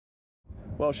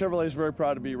Well, Chevrolet is very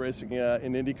proud to be racing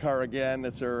in INDYCAR again.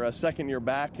 It's our second year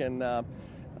back, and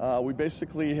we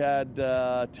basically had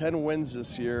 10 wins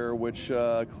this year, which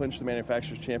clinched the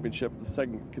Manufacturers Championship the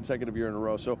second consecutive year in a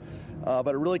row. So, but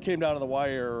it really came down to the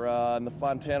wire in the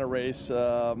Fontana race. It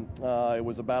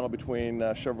was a battle between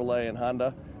Chevrolet and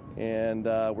Honda, and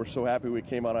we're so happy we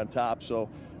came out on top.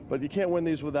 But you can't win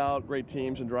these without great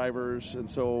teams and drivers, and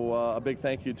so a big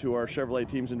thank you to our Chevrolet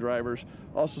teams and drivers.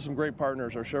 Also some great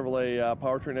partners. Our Chevrolet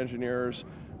powertrain engineers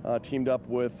teamed up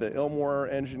with Ilmor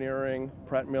Engineering,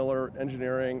 Pratt Miller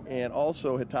Engineering, and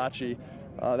also Hitachi.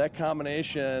 That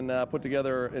combination put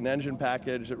together an engine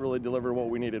package that really delivered what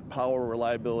we needed: power,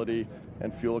 reliability,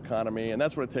 and fuel economy, and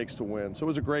that's what it takes to win. So it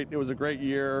was a great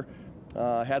year.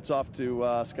 Hats off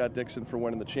to Scott Dixon for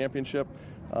winning the championship,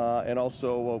 and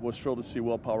also was thrilled to see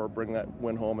Will Power bring that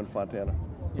win home in Fontana.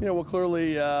 Yeah, well,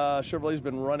 clearly Chevrolet's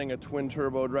been running a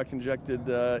twin-turbo direct-injected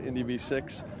Indy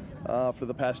V6 for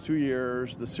the past 2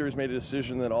 years. The series made a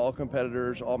decision that all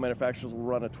competitors, all manufacturers will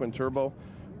run a twin-turbo.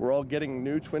 We're all getting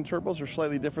new twin turbos. They're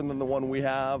slightly different than the one we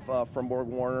have from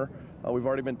Borg-Warner. We've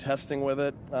already been testing with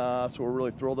it, so we're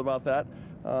really thrilled about that.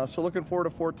 So looking forward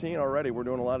to 14 already. We're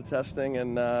doing a lot of testing,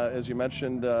 and as you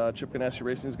mentioned, Chip Ganassi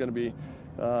Racing is going to be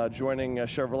joining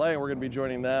Chevrolet, and we're going to be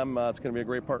joining them. It's going to be a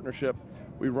great partnership.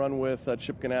 We run with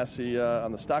Chip Ganassi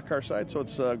on the stock car side, so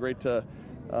it's great to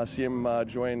see him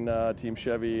join Team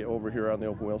Chevy over here on the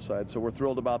open wheel side. So we're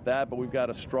thrilled about that, but we've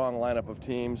got a strong lineup of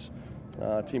teams.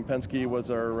 Team Penske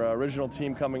was our original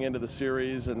team coming into the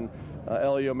series, and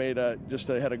Elio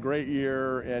had a great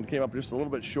year and came up just a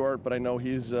little bit short, but I know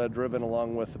he's driven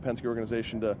along with the Penske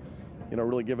organization to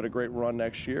really give it a great run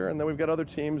next year. And then we've got other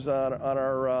teams on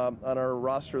our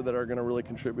roster that are going to really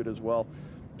contribute as well.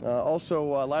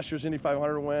 Also, last year's Indy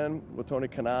 500 win with Tony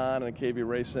Kanaan and KV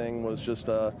Racing was just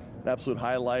an absolute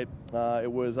highlight.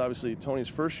 It was obviously Tony's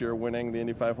first year winning the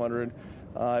Indy 500.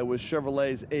 It was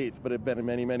Chevrolet's 8th, but it had been in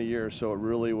many, many years, so it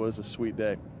really was a sweet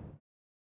day.